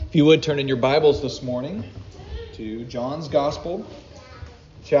If you would turn in your Bibles this morning to John's Gospel,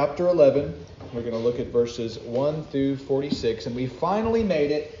 chapter 11. We're going to look at verses 1 through 46. And we finally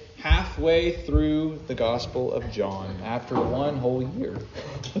made it halfway through the Gospel of John after one whole year.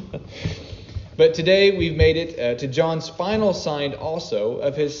 But today we've made it to John's final sign also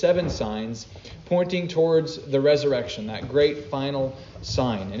of his 7 signs pointing towards the resurrection, that great final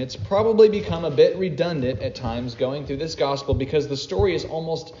sign. And it's probably become a bit redundant at times going through this gospel because the story is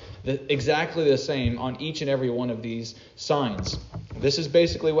almost exactly the same on each and every one of these signs. This is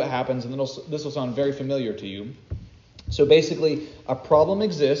basically what happens, and this will sound very familiar to you. So basically, a problem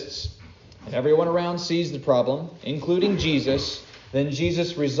exists, and everyone around sees the problem, including Jesus. Then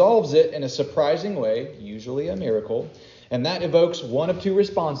Jesus resolves it in a surprising way, usually a miracle, and that evokes one of 2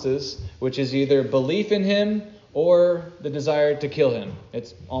 responses, which is either belief in him or the desire to kill him.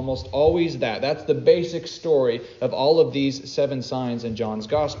 It's almost always that. That's the basic story of all of these 7 signs in John's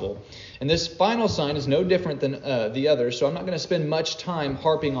Gospel. And this final sign is no different than the others, so I'm not going to spend much time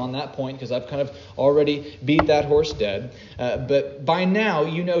harping on that point because I've kind of already beat that horse dead. But by now,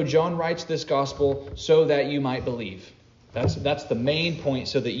 you know John writes this Gospel so that you might believe. That's the main point,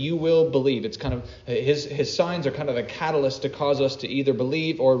 so that you will believe. It's kind of his signs are kind of a catalyst to cause us to either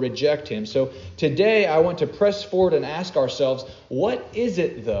believe or reject him. So today I want to press forward and ask ourselves, what is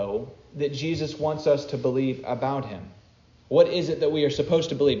it, though, that Jesus wants us to believe about him? What is it that we are supposed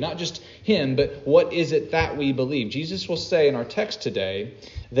to believe? Not just him, but what is it that we believe? Jesus will say in our text today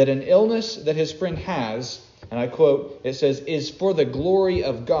that an illness that his friend has, and I quote, it says, is for the glory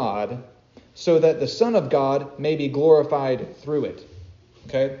of God, so that the Son of God may be glorified through it.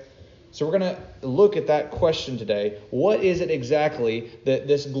 Okay? So we're going to look at that question today. What is it exactly that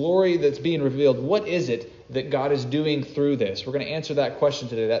this glory that's being revealed, what is it that God is doing through this? We're going to answer that question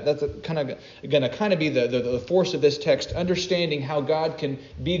today. That's going to be the force of this text, understanding how God can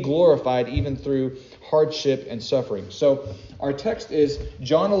be glorified even through hardship and suffering. So our text is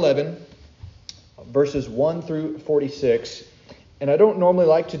John 11, verses 1 through 46. And I don't normally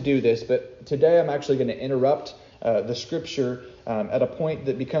like to do this, but today I'm actually going to interrupt the scripture at a point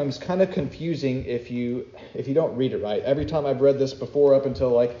that becomes kind of confusing if you don't read it right. Every time I've read this before, up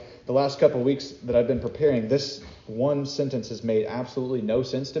until like the last couple of weeks that I've been preparing, this one sentence has made absolutely no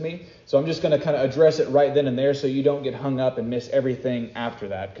sense to me. So I'm just going to kind of address it right then and there so you don't get hung up and miss everything after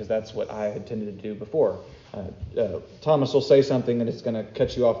that, because that's what I had tended to do before. Thomas will say something and it's going to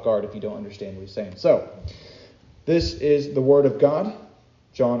catch you off guard if you don't understand what he's saying. So this is the word of God,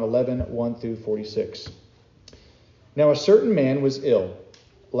 John 11, 1 through 46. Now a certain man was ill,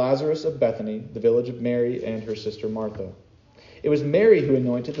 Lazarus of Bethany, the village of Mary and her sister Martha. It was Mary who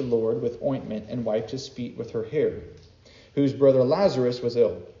anointed the Lord with ointment and wiped his feet with her hair, whose brother Lazarus was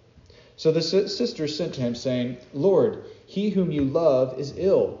ill. So the sisters sent to him, saying, Lord, he whom you love is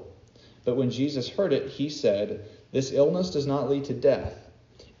ill. But when Jesus heard it, he said, This illness does not lead to death.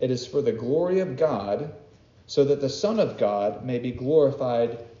 It is for the glory of God, so that the Son of God may be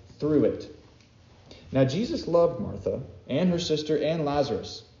glorified through it. Now Jesus loved Martha and her sister and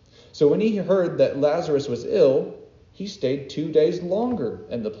Lazarus. So when he heard that Lazarus was ill, he stayed 2 days longer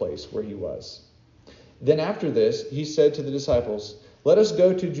in the place where he was. Then after this, he said to the disciples, Let us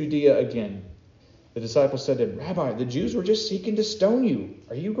go to Judea again. The disciples said to him, Rabbi, the Jews were just seeking to stone you.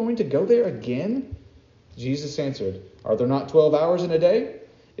 Are you going to go there again? Jesus answered, Are there not 12 hours in a day?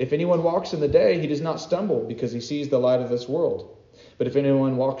 If anyone walks in the day, he does not stumble because he sees the light of this world. But if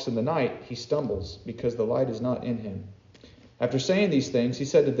anyone walks in the night, he stumbles because the light is not in him. After saying these things, he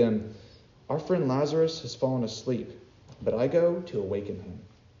said to them, Our friend Lazarus has fallen asleep, but I go to awaken him.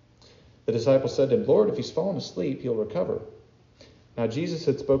 The disciples said to him, Lord, if he's fallen asleep, he'll recover. Now Jesus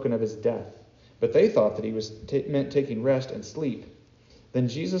had spoken of his death, but they thought that he was meant taking rest and sleep. Then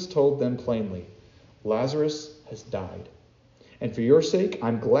Jesus told them plainly, Lazarus has died. And for your sake,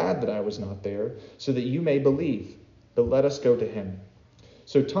 I'm glad that I was not there, so that you may believe. But let us go to him.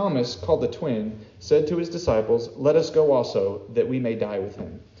 So Thomas, called the twin, said to his disciples, Let us go also, that we may die with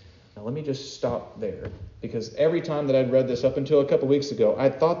him. Now let me just stop there, because every time that I'd read this up until a couple weeks ago,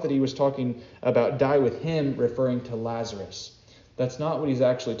 I thought that he was talking about die with him, referring to Lazarus. That's not what he's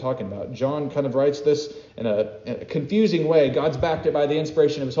actually talking about. John kind of writes this in a confusing way. God's backed it by the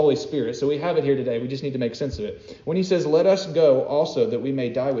inspiration of his Holy Spirit. So we have it here today. We just need to make sense of it. When he says, let us go also that we may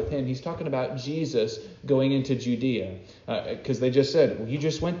die with him, he's talking about Jesus going into Judea. Because they just said, well, you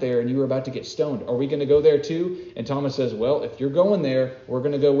just went there and you were about to get stoned. Are we going to go there too? And Thomas says, well, if you're going there, we're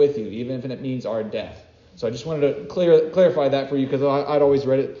going to go with you, even if it means our death. So I just wanted to clarify that for you, because I'd always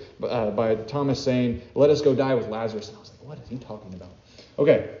read it by Thomas saying, let us go die with Lazarus. And I was like, what is he talking about?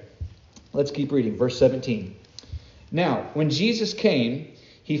 Okay, let's keep reading. Verse 17. Now, when Jesus came,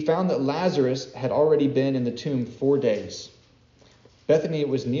 he found that Lazarus had already been in the tomb 4 days. Bethany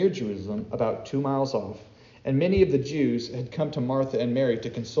was near Jerusalem, about 2 miles off, and many of the Jews had come to Martha and Mary to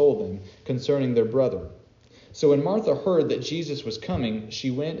console them concerning their brother. So when Martha heard that Jesus was coming,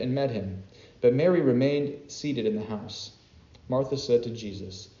 she went and met him, but Mary remained seated in the house. Martha said to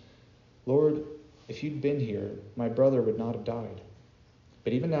Jesus, "Lord, if you'd been here, my brother would not have died.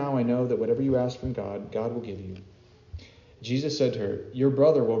 But even now I know that whatever you ask from God, God will give you." Jesus said to her, "Your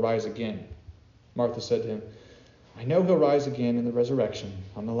brother will rise again." Martha said to him, "I know he'll rise again in the resurrection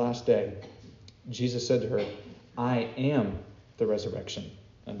on the last day." Jesus said to her, "I am the resurrection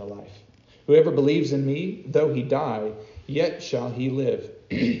and the life. Whoever believes in me, though he die, yet shall he live.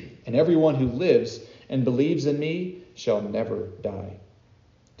 And everyone who lives and believes in me shall never die.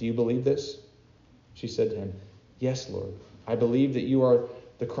 Do you believe this?" She said to him, "Yes, Lord. I believe that you are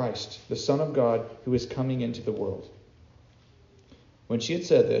the Christ, the Son of God, who is coming into the world." When she had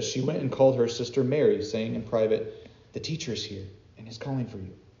said this, she went and called her sister Mary, saying in private, "The teacher is here and is calling for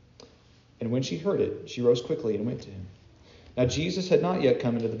you." And when she heard it, she rose quickly and went to him. Now Jesus had not yet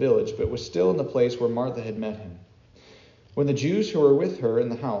come into the village, but was still in the place where Martha had met him. When the Jews who were with her in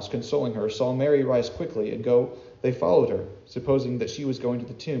the house, consoling her, saw Mary rise quickly and go, they followed her, supposing that she was going to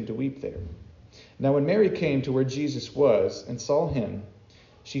the tomb to weep there. Now when Mary came to where Jesus was and saw him,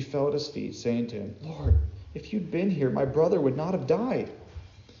 she fell at his feet, saying to him, "Lord, if you'd been here, my brother would not have died."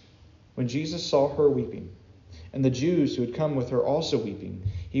 When Jesus saw her weeping, and the Jews who had come with her also weeping,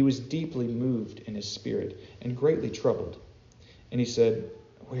 he was deeply moved in his spirit and greatly troubled. And he said,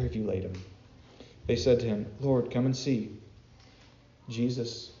 "Where have you laid him?" They said to him, "Lord, come and see."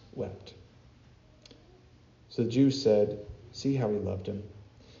 Jesus wept. So the Jews said, "See how he loved him."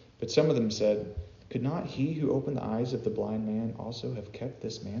 But some of them said, "Could not he who opened the eyes of the blind man also have kept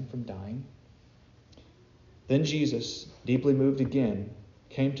this man from dying?" Then Jesus, deeply moved again,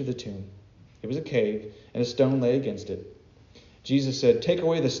 came to the tomb. It was a cave, and a stone lay against it. Jesus said, "Take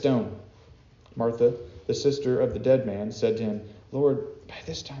away the stone." Martha, the sister of the dead man, said to him, "Lord, by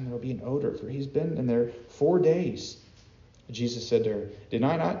this time there will be an odor, for he's been in there 4 days." Jesus said to her, "Did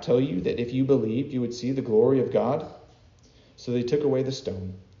I not tell you that if you believed, you would see the glory of God?" So they took away the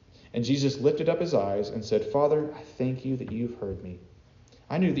stone. And Jesus lifted up his eyes and said, "Father, I thank you that you've heard me.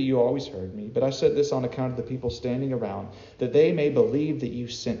 I knew that you always heard me, but I said this on account of the people standing around, that they may believe that you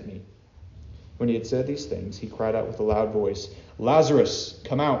sent me." When he had said these things, he cried out with a loud voice, "Lazarus,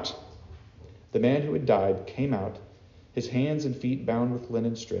 come out!" The man who had died came out, his hands and feet bound with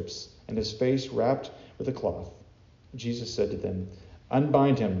linen strips, and his face wrapped with a cloth. Jesus said to them,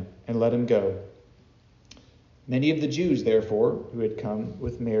 "Unbind him and let him go." Many of the Jews, therefore, who had come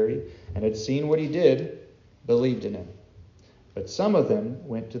with Mary and had seen what he did, believed in him. But some of them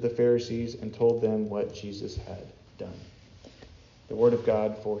went to the Pharisees and told them what Jesus had done. The word of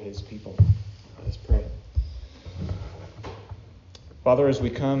God for his people. Let us pray. Father, as we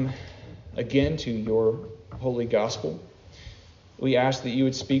come again to your holy gospel, we ask that you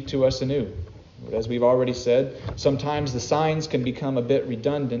would speak to us anew. As we've already said, sometimes the signs can become a bit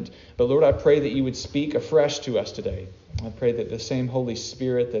redundant, but Lord, I pray that you would speak afresh to us today. I pray that the same Holy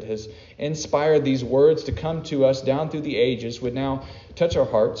Spirit that has inspired these words to come to us down through the ages would now touch our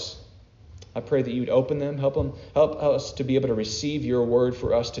hearts. I pray that you would open them, help us to be able to receive your word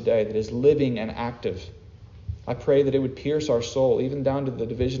for us today that is living and active. I pray that it would pierce our soul, even down to the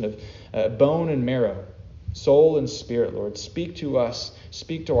division of bone and marrow, soul and spirit, Lord. Speak to us,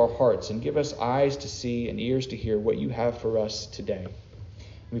 speak to our hearts, and give us eyes to see and ears to hear what you have for us today.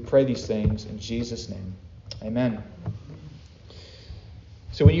 We pray these things in Jesus' name. Amen.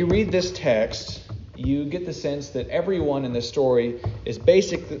 So when you read this text, you get the sense that everyone in this story is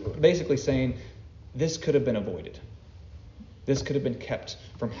basically saying this could have been avoided. This could have been kept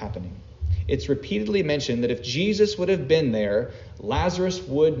from happening. It's repeatedly mentioned that if Jesus would have been there, Lazarus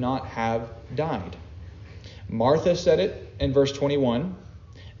would not have died. Martha said it in verse 21.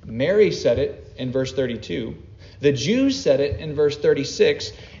 Mary said it in verse 32. The Jews said it in verse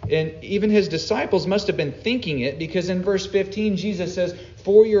 36. And even his disciples must have been thinking it, because in verse 15, Jesus says,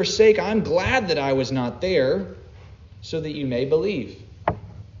 "For your sake, I'm glad that I was not there, so that you may believe."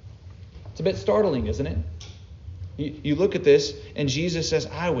 It's a bit startling, isn't it? You look at this, and Jesus says,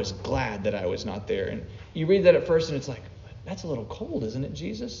 "I was glad that I was not there." And you read that at first, and it's like, that's a little cold, isn't it,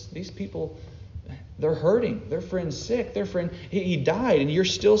 Jesus? These people, they're hurting. Their friend's sick. Their friend, he died, and you're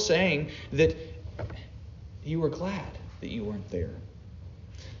still saying that you were glad that you weren't there.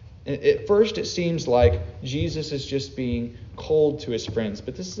 At first, it seems like Jesus is just being cold to his friends,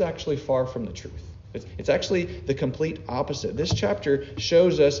 but this is actually far from the truth. It's actually the complete opposite. This chapter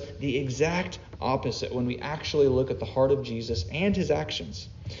shows us the exact opposite when we actually look at the heart of Jesus and his actions.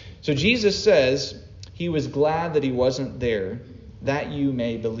 So Jesus says he was glad that he wasn't there, that you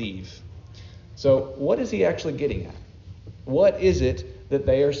may believe. So what is he actually getting at? What is it that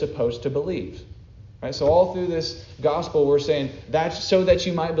they are supposed to believe? Right, so all through this gospel, we're saying, that's so that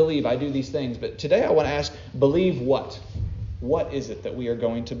you might believe I do these things. But today I want to ask, believe what? What is it that we are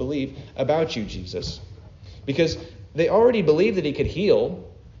going to believe about you, Jesus? Because they already believed that he could heal,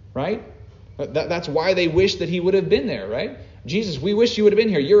 right? That's why they wish that he would have been there, right? Jesus, we wish you would have been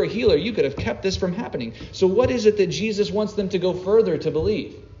here. You're a healer. You could have kept this from happening. So what is it that Jesus wants them to go further to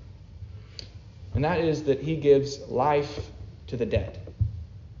believe? And that is that he gives life to the dead.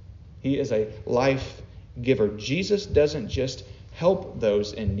 He is a life giver. Jesus doesn't just help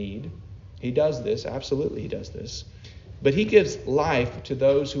those in need. He does this. Absolutely, he does this. But he gives life to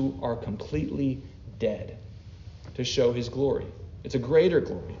those who are completely dead to show his glory. It's a greater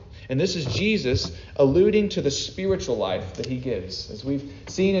glory. And this is Jesus alluding to the spiritual life that he gives. As we've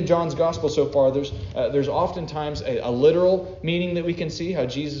seen in John's gospel so far, there's oftentimes a literal meaning that we can see, how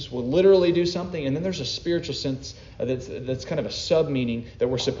Jesus will literally do something. And then there's a spiritual sense that's kind of a sub-meaning that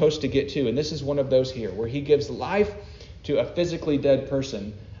we're supposed to get to. And this is one of those here, where he gives life to a physically dead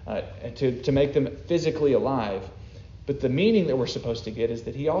person to make them physically alive. But the meaning that we're supposed to get is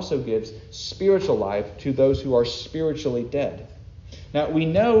that he also gives spiritual life to those who are spiritually dead. Now, we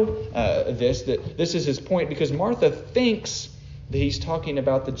know that this is his point because Martha thinks that he's talking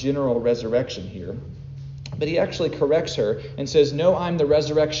about the general resurrection here. But he actually corrects her and says, no, I'm the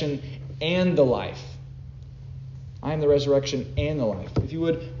resurrection and the life. I am the resurrection and the life. If you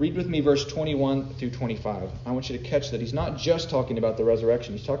would, read with me verse 21 through 25. I want you to catch that he's not just talking about the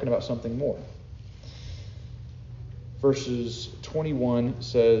resurrection. He's talking about something more. Verses 21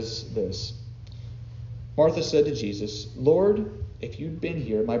 says this. Martha said to Jesus, Lord, if you'd been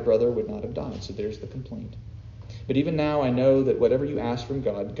here, my brother would not have died. So there's the complaint. But even now I know that whatever you ask from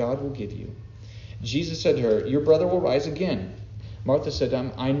God, God will give you. Jesus said to her, your brother will rise again. Martha said to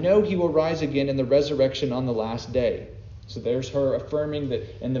him, I know he will rise again in the resurrection on the last day. So there's her affirming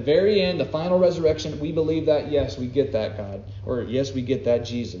that in the very end, the final resurrection, we believe that, yes, we get that, God. Or yes, we get that,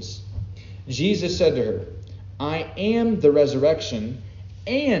 Jesus. Jesus said to her, I am the resurrection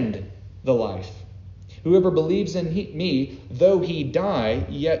and the life. Whoever believes in me, though he die,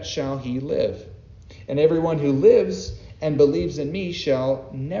 yet shall he live. And everyone who lives and believes in me shall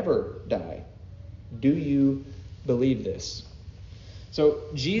never die. Do you believe this? So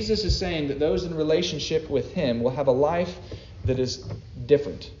Jesus is saying that those in relationship with him will have a life that is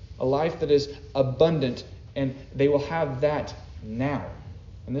different, a life that is abundant, and they will have that now.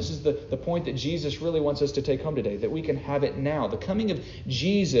 And this is the point that Jesus really wants us to take home today, that we can have it now. The coming of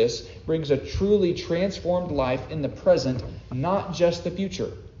Jesus brings a truly transformed life in the present, not just the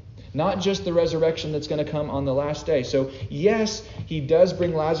future, not just the resurrection that's going to come on the last day. So yes, he does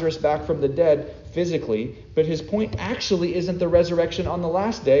bring Lazarus back from the dead physically, but his point actually isn't the resurrection on the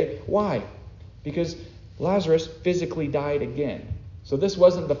last day. Why? Because Lazarus physically died again. So this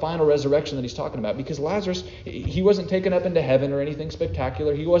wasn't the final resurrection that he's talking about, because Lazarus, he wasn't taken up into heaven or anything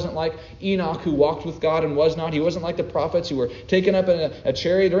spectacular. He wasn't like Enoch, who walked with God and was not. He wasn't like the prophets who were taken up in a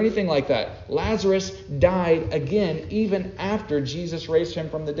chariot or anything like that. Lazarus died again even after Jesus raised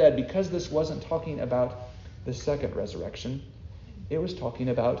him from the dead, because this wasn't talking about the second resurrection. It was talking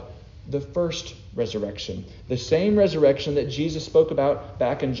about the first resurrection, the same resurrection that Jesus spoke about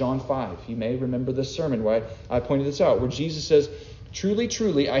back in John 5. You may remember this sermon where I pointed this out, where Jesus says, truly,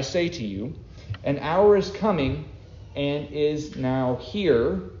 truly, I say to you, an hour is coming and is now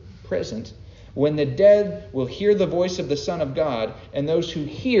here, present, when the dead will hear the voice of the Son of God, and those who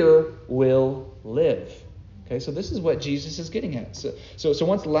hear will live. Okay, so this is what Jesus is getting at. So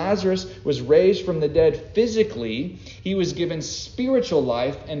once Lazarus was raised from the dead physically, he was given spiritual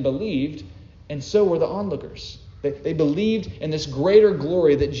life and believed, and so were the onlookers. They believed in this greater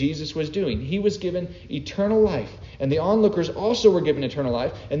glory that Jesus was doing. He was given eternal life. And the onlookers also were given eternal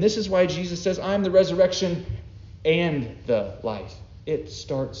life. And this is why Jesus says, I am the resurrection and the life. It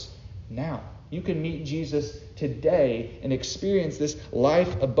starts now. You can meet Jesus today and experience this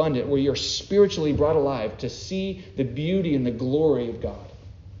life abundant where you're spiritually brought alive to see the beauty and the glory of God.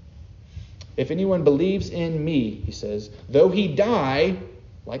 If anyone believes in me, he says, though he die,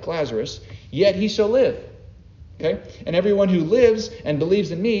 like Lazarus, yet he shall live. Okay? And everyone who lives and believes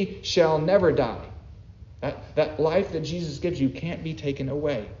in me shall never die. That life that Jesus gives you can't be taken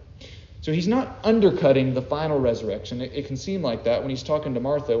away. So he's not undercutting the final resurrection. It can seem like that when he's talking to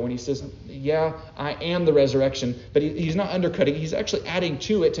Martha, when he says, yeah, I am the resurrection. But he's not undercutting. He's actually adding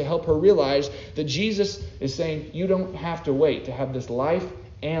to it to help her realize that Jesus is saying, you don't have to wait to have this life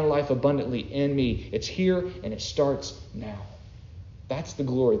and life abundantly in me. It's here and it starts now. That's the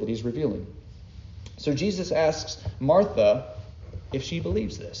glory that he's revealing. So Jesus asks Martha if she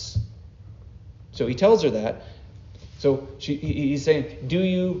believes this. So he tells her that. So he's saying, do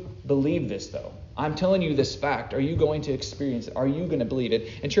you believe this, though? I'm telling you this fact. Are you going to experience it? Are you going to believe it?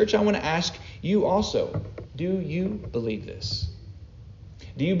 And church, I want to ask you also, do you believe this?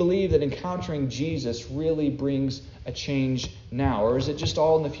 Do you believe that encountering Jesus really brings a change now? Or is it just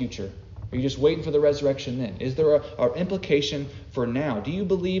all in the future? Are you just waiting for the resurrection then? Is there an implication for now? Do you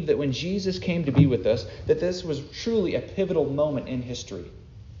believe that when Jesus came to be with us, that this was truly a pivotal moment in history?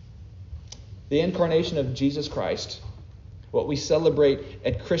 The incarnation of Jesus Christ, what we celebrate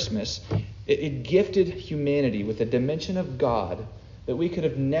at Christmas, it gifted humanity with a dimension of God that we could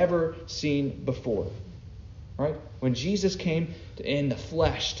have never seen before. Right? When Jesus came in the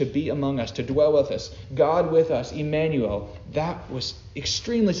flesh to be among us, to dwell with us, God with us, Emmanuel, that was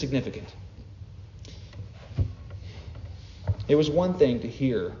extremely significant. It was one thing to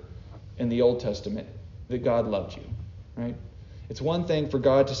hear in the Old Testament that God loved you, right? It's one thing for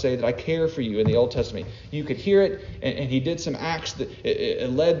God to say that I care for you in the Old Testament. You could hear it, and he did some acts that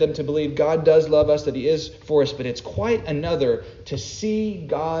it led them to believe God does love us, that he is for us. But it's quite another to see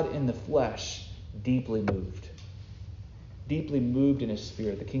God in the flesh deeply moved. Deeply moved in his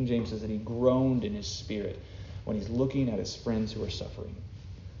spirit. The King James says that he groaned in his spirit when he's looking at his friends who are suffering.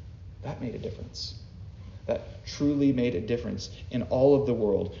 That made a difference. That truly made a difference in all of the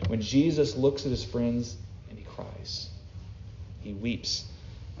world. When Jesus looks at his friends and he cries. He weeps.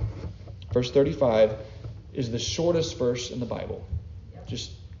 Verse 35 is the shortest verse in the Bible.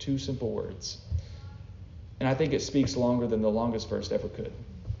 Just 2 simple words. And I think it speaks longer than the longest verse ever could.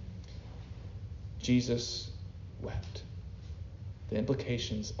 Jesus wept. The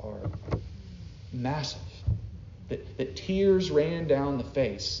implications are massive. That tears ran down the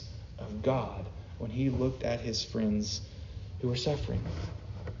face of God when he looked at his friends who were suffering.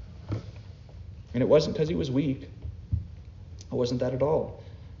 And it wasn't because he was weak. It wasn't that at all.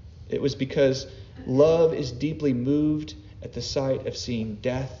 It was because love is deeply moved at the sight of seeing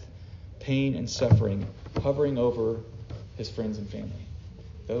death, pain, and suffering hovering over his friends and family,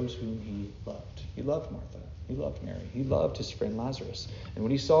 those whom he loved. He loved Martha. He loved Mary. He loved his friend Lazarus. And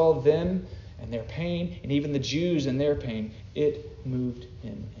when he saw them and their pain, and even the Jews and their pain, it moved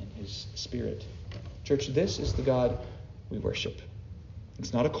him in his spirit. Church, this is the God we worship.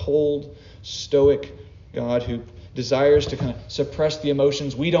 It's not a cold, stoic God who desires to kind of suppress the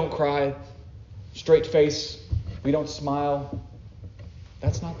emotions. We don't cry, straight face, we don't smile.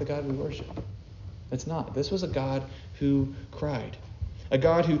 That's not the God we worship. It's not. This was a God who cried. A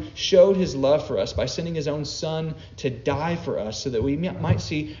God who showed his love for us by sending his own Son to die for us so that we might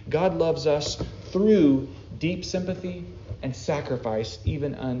see God loves us through deep sympathy and sacrifice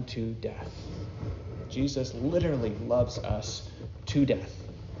even unto death. Jesus literally loves us to death.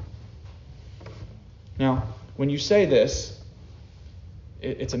 Now, when you say this,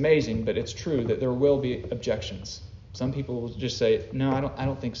 it's amazing, but it's true that there will be objections. Some people will just say, no, I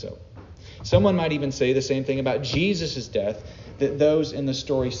don't think so. Someone might even say the same thing about Jesus' death that those in the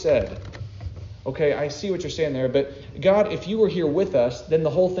story said. Okay, I see what you're saying there, but God, if you were here with us, then the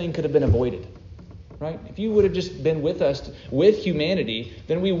whole thing could have been avoided. Right? If you would have just been with us, with humanity,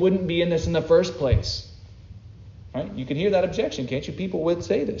 then we wouldn't be in this in the first place. Right? You can hear that objection, can't you? People would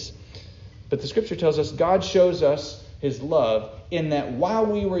say this. But the scripture tells us God shows us his love in that while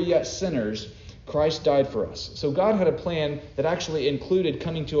we were yet sinners, Christ died for us. So God had a plan that actually included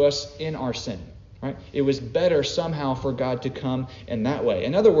coming to us in our sin. Right? It was better somehow for God to come in that way.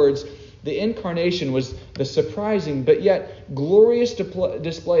 In other words, the incarnation was the surprising but yet glorious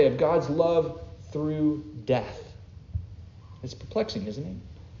display of God's love through death. It's perplexing, isn't it?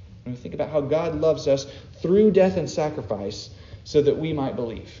 When we think about how God loves us through death and sacrifice so that we might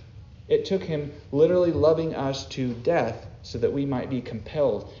believe. It took him literally loving us to death so that we might be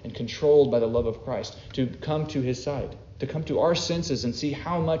compelled and controlled by the love of Christ to come to his side, to come to our senses and see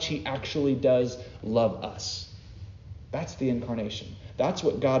how much he actually does love us. That's the incarnation. That's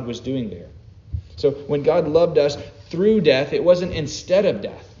what God was doing there. So when God loved us through death, it wasn't instead of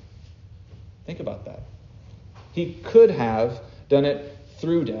death. Think about that. He could have done it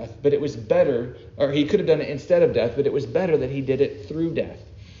through death, but it was better, or he could have done it instead of death, but it was better that he did it through death.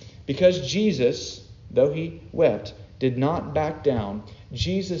 Because Jesus, though he wept, did not back down,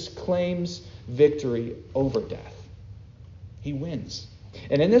 Jesus claims victory over death. He wins.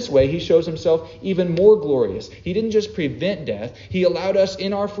 And in this way, he shows himself even more glorious. He didn't just prevent death. He allowed us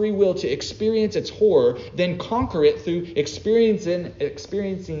in our free will to experience its horror, then conquer it through experiencing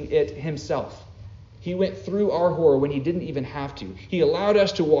it himself. He went through our horror when he didn't even have to. He allowed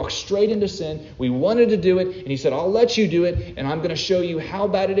us to walk straight into sin. We wanted to do it, and he said, I'll let you do it, and I'm going to show you how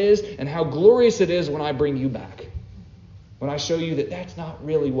bad it is and how glorious it is when I bring you back. When I show you that that's not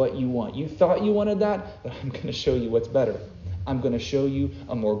really what you want. You thought you wanted that, but I'm going to show you what's better. I'm going to show you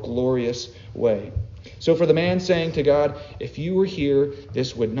a more glorious way. So for the man saying to God, if you were here,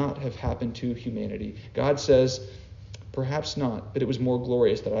 this would not have happened to humanity. God says, perhaps not, but it was more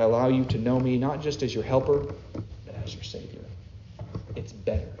glorious that I allow you to know me not just as your helper, but as your Savior. It's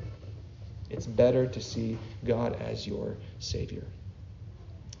better. It's better to see God as your Savior.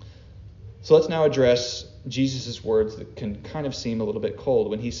 So let's now address Jesus' words that can kind of seem a little bit cold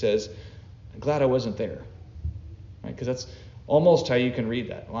when he says, I'm glad I wasn't there. Right? Because that's almost how you can read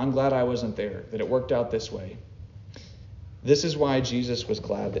that. Well, I'm glad I wasn't there, that it worked out this way. This is why Jesus was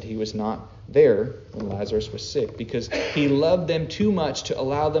glad that he was not there when Lazarus was sick, because he loved them too much to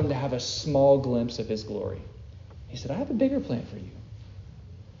allow them to have a small glimpse of his glory. He said, I have a bigger plan for you.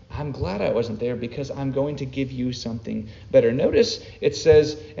 I'm glad I wasn't there because I'm going to give you something better. Notice it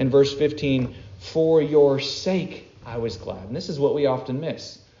says in verse 15, for your sake I was glad. And this is what we often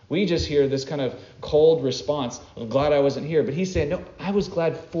miss. We just hear this kind of cold response, I'm glad I wasn't here. But he's saying, no, I was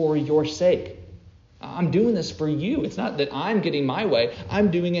glad for your sake. I'm doing this for you. It's not that I'm getting my way.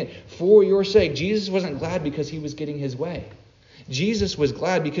 I'm doing it for your sake. Jesus wasn't glad because he was getting his way. Jesus was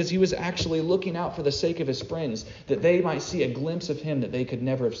glad because he was actually looking out for the sake of his friends, that they might see a glimpse of him that they could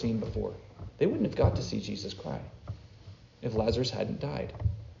never have seen before. They wouldn't have got to see Jesus cry if Lazarus hadn't died.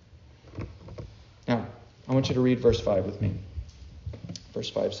 Now, I want you to read verse 5 with me. Verse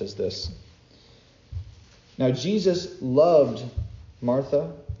 5 says this. Now Jesus loved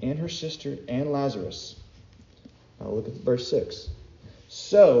Martha and her sister and Lazarus. Now look at verse 6.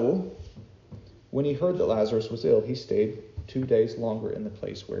 So, when he heard that Lazarus was ill, he stayed 2 days longer in the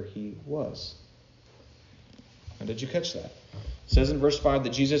place where he was. Now, did you catch that? It says in verse 5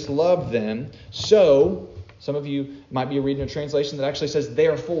 that Jesus loved them. So, some of you might be reading a translation that actually says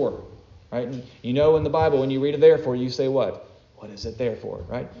therefore. Right? And you know in the Bible, when you read a therefore, you say what? What is it there for,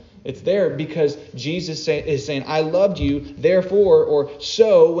 right? It's there because Jesus is saying, I loved you, therefore, or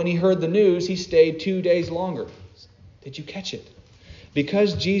so, when he heard the news, he stayed 2 days longer. Did you catch it?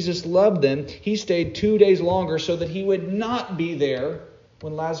 Because Jesus loved them, he stayed 2 days longer so that he would not be there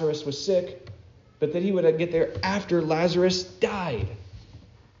when Lazarus was sick, but that he would get there after Lazarus died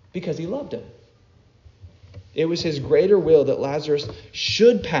because he loved him. It was his greater will that Lazarus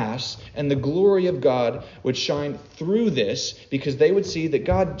should pass and the glory of God would shine through this, because they would see that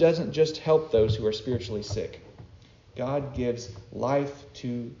God doesn't just help those who are spiritually sick. God gives life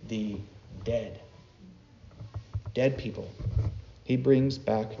to the dead. Dead people. He brings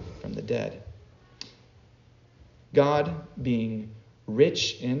back from the dead. God, being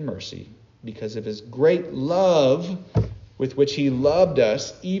rich in mercy because of his great love with which he loved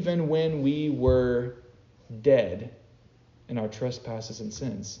us even when we were dead in our trespasses and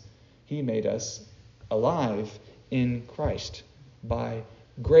sins, he made us alive in Christ. By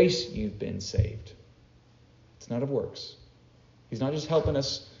grace you've been saved. It's not of works. He's not just helping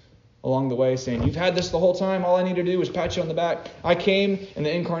us along the way saying, you've had this the whole time, all I need to do is pat you on the back. I came in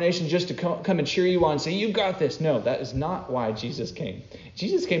the incarnation just to come and cheer you on and say, you've got this. No, that is not why Jesus came.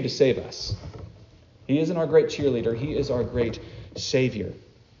 Jesus came to save us. He isn't our great cheerleader. He is our great Savior.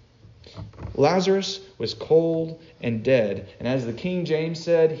 Lazarus was cold and dead, and as the King James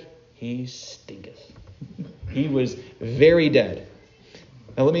said, he stinketh. He was very dead.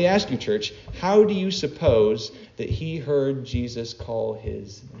 Now let me ask you, church, how do you suppose that he heard Jesus call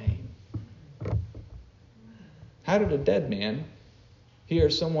his name? How did a dead man hear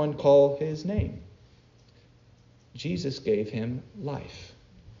someone call his name? Jesus gave him life.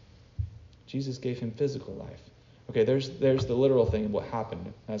 Jesus gave him physical life. Okay, there's the literal thing of what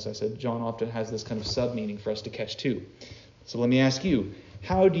happened. As I said, John often has this kind of sub-meaning for us to catch too. So let me ask you,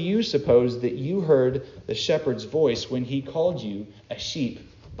 how do you suppose that you heard the shepherd's voice when he called you a sheep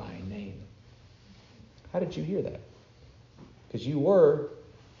by name? How did you hear that? Because you were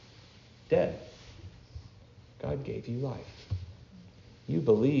dead. God gave you life. You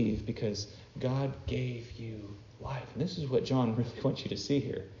believe because God gave you life. And this is what John really wants you to see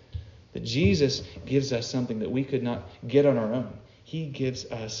here. That Jesus gives us something that we could not get on our own. He gives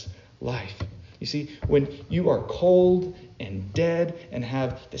us life. You see, when you are cold and dead and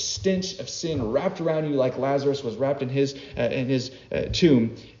have the stench of sin wrapped around you like Lazarus was wrapped in his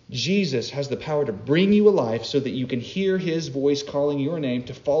tomb, Jesus has the power to bring you alive so that you can hear his voice calling your name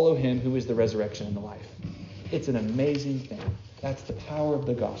to follow him who is the resurrection and the life. It's an amazing thing. That's the power of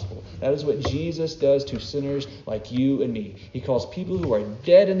the gospel. That is what Jesus does to sinners like you and me. He calls people who are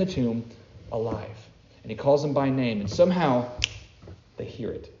dead in the tomb alive. And he calls them by name. And somehow they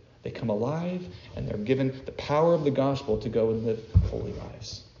hear it. They come alive, and they're given the power of the gospel to go and live holy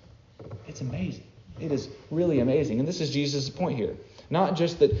lives. It's amazing. It is really amazing. And this is Jesus' point here. Not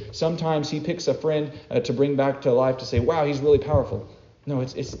just that sometimes he picks a friend to bring back to life to say, wow, he's really powerful. No,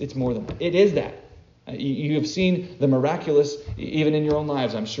 it's more than that. It is that. You have seen the miraculous even in your own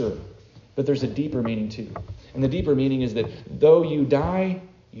lives, I'm sure. But there's a deeper meaning too. And the deeper meaning is that though you die,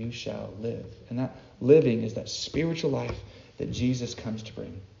 you shall live. And that living is that spiritual life that Jesus comes to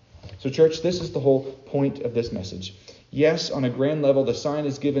bring. So church, this is the whole point of this message. Yes, on a grand level, the sign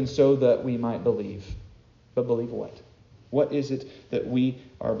is given so that we might believe. But believe what? What is it that we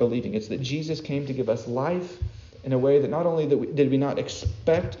are believing? It's that Jesus came to give us life in a way that not only did we not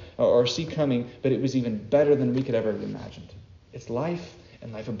expect or see coming, but it was even better than we could ever have imagined. It's life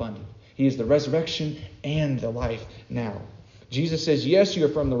and life abundant. He is the resurrection and the life now. Jesus says, yes, you are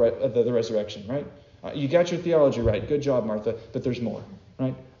from the resurrection, right? You got your theology right. Good job, Martha. But there's more,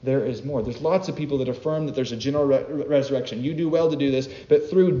 right? There is more. There's lots of people that affirm that there's a general resurrection. You do well to do this, but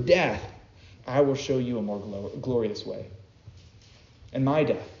through death, I will show you a more glorious way. And my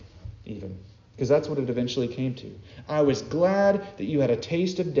death, even. Because that's what it eventually came to. I was glad that you had a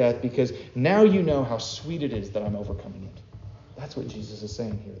taste of death because now you know how sweet it is that I'm overcoming it. That's what Jesus is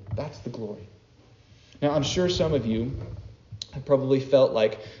saying here. That's the glory. Now, I'm sure some of you have probably felt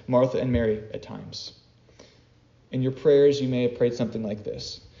like Martha and Mary at times. In your prayers, you may have prayed something like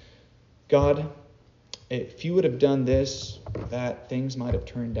this. God, if you would have done this, that things might have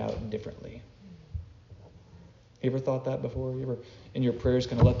turned out differently. You ever thought that before? You ever, in your prayers,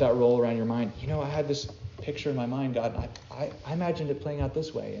 kind of let that roll around your mind? You know, I had this picture in my mind, God, and I imagined it playing out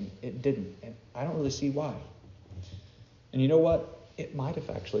this way, and it didn't. And I don't really see why. And you know what? It might have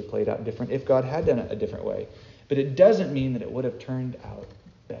actually played out different if God had done it a different way. But it doesn't mean that it would have turned out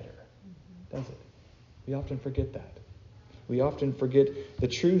better, does it? We often forget that. We often forget the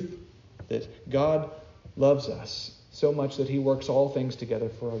truth that God loves us so much that he works all things together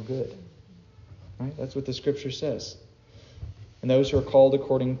for our good. Right? That's what the scripture says. And those who are called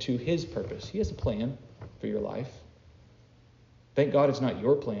according to his purpose. He has a plan for your life. Thank God it's not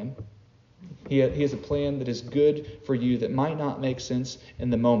your plan. He has a plan that is good for you that might not make sense in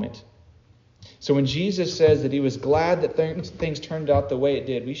the moment. So when Jesus says that he was glad that things turned out the way it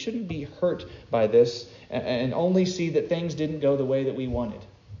did, we shouldn't be hurt by this and only see that things didn't go the way that we wanted.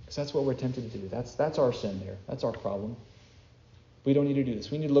 Because that's what we're tempted to do. That's our sin there. That's our problem. We don't need to do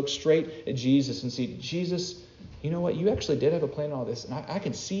this. We need to look straight at Jesus and see, Jesus, you know what? You actually did have a plan in all this. And I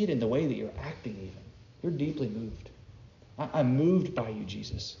can see it in the way that you're acting even. You're deeply moved. I'm moved by you,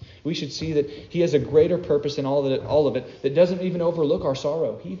 Jesus. We should see that he has a greater purpose in all of it that doesn't even overlook our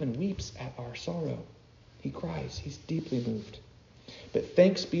sorrow. He even weeps at our sorrow. He cries. He's deeply moved. But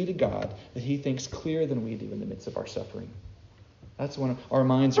thanks be to God that he thinks clearer than we do in the midst of our suffering. That's when our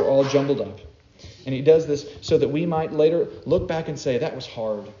minds are all jumbled up. And he does this so that we might later look back and say, that was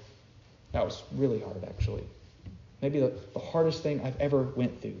hard. That was really hard, actually. Maybe the hardest thing I've ever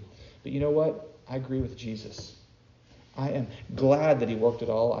went through. But you know what? I agree with Jesus. I am glad that he worked it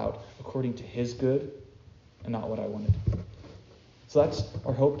all out according to his good and not what I wanted. So that's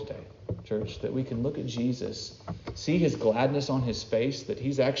our hope today, church, that we can look at Jesus, see his gladness on his face, that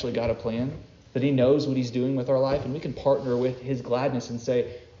he's actually got a plan, that he knows what he's doing with our life, and we can partner with his gladness and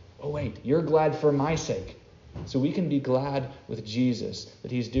say, oh wait, you're glad for my sake. So we can be glad with Jesus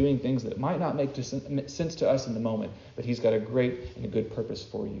that he's doing things that might not make sense to us in the moment, but he's got a great and a good purpose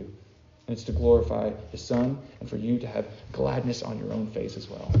for you. And it's to glorify his Son and for you to have gladness on your own face as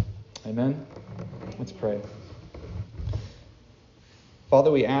well. Amen? Let's pray.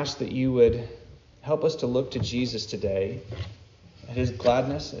 Father, we ask that you would help us to look to Jesus today, at his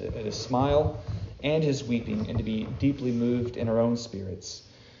gladness, at his smile, and his weeping, and to be deeply moved in our own spirits.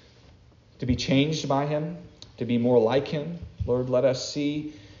 To be changed by him, to be more like him. Lord, let us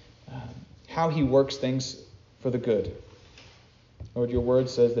see how he works things for the good. Lord, your word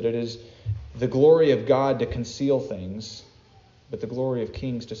says that it is the glory of God to conceal things, but the glory of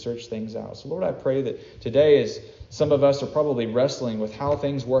kings to search things out. So Lord, I pray that today, as some of us are probably wrestling with how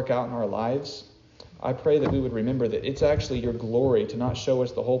things work out in our lives, I pray that we would remember that it's actually your glory to not show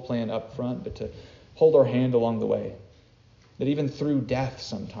us the whole plan up front, but to hold our hand along the way. That even through death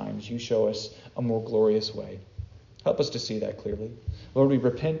sometimes you show us a more glorious way. Help us to see that clearly. Lord, we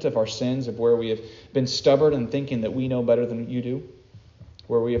repent of our sins, of where we have been stubborn and thinking that we know better than you do.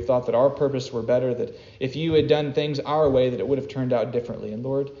 Where we have thought that our purpose were better, that if you had done things our way, that it would have turned out differently. And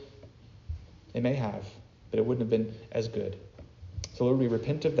Lord, it may have, but it wouldn't have been as good. So So, Lord, we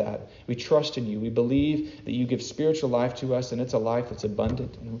repent of that. We trust in you. We believe that you give spiritual life to us, and it's a life that's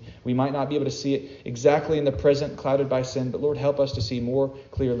abundant. And we might not be able to see it exactly in the present, clouded by sin, but Lord, help us to see more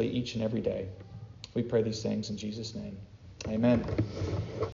clearly each and every day. We pray these things in Jesus' name. Amen.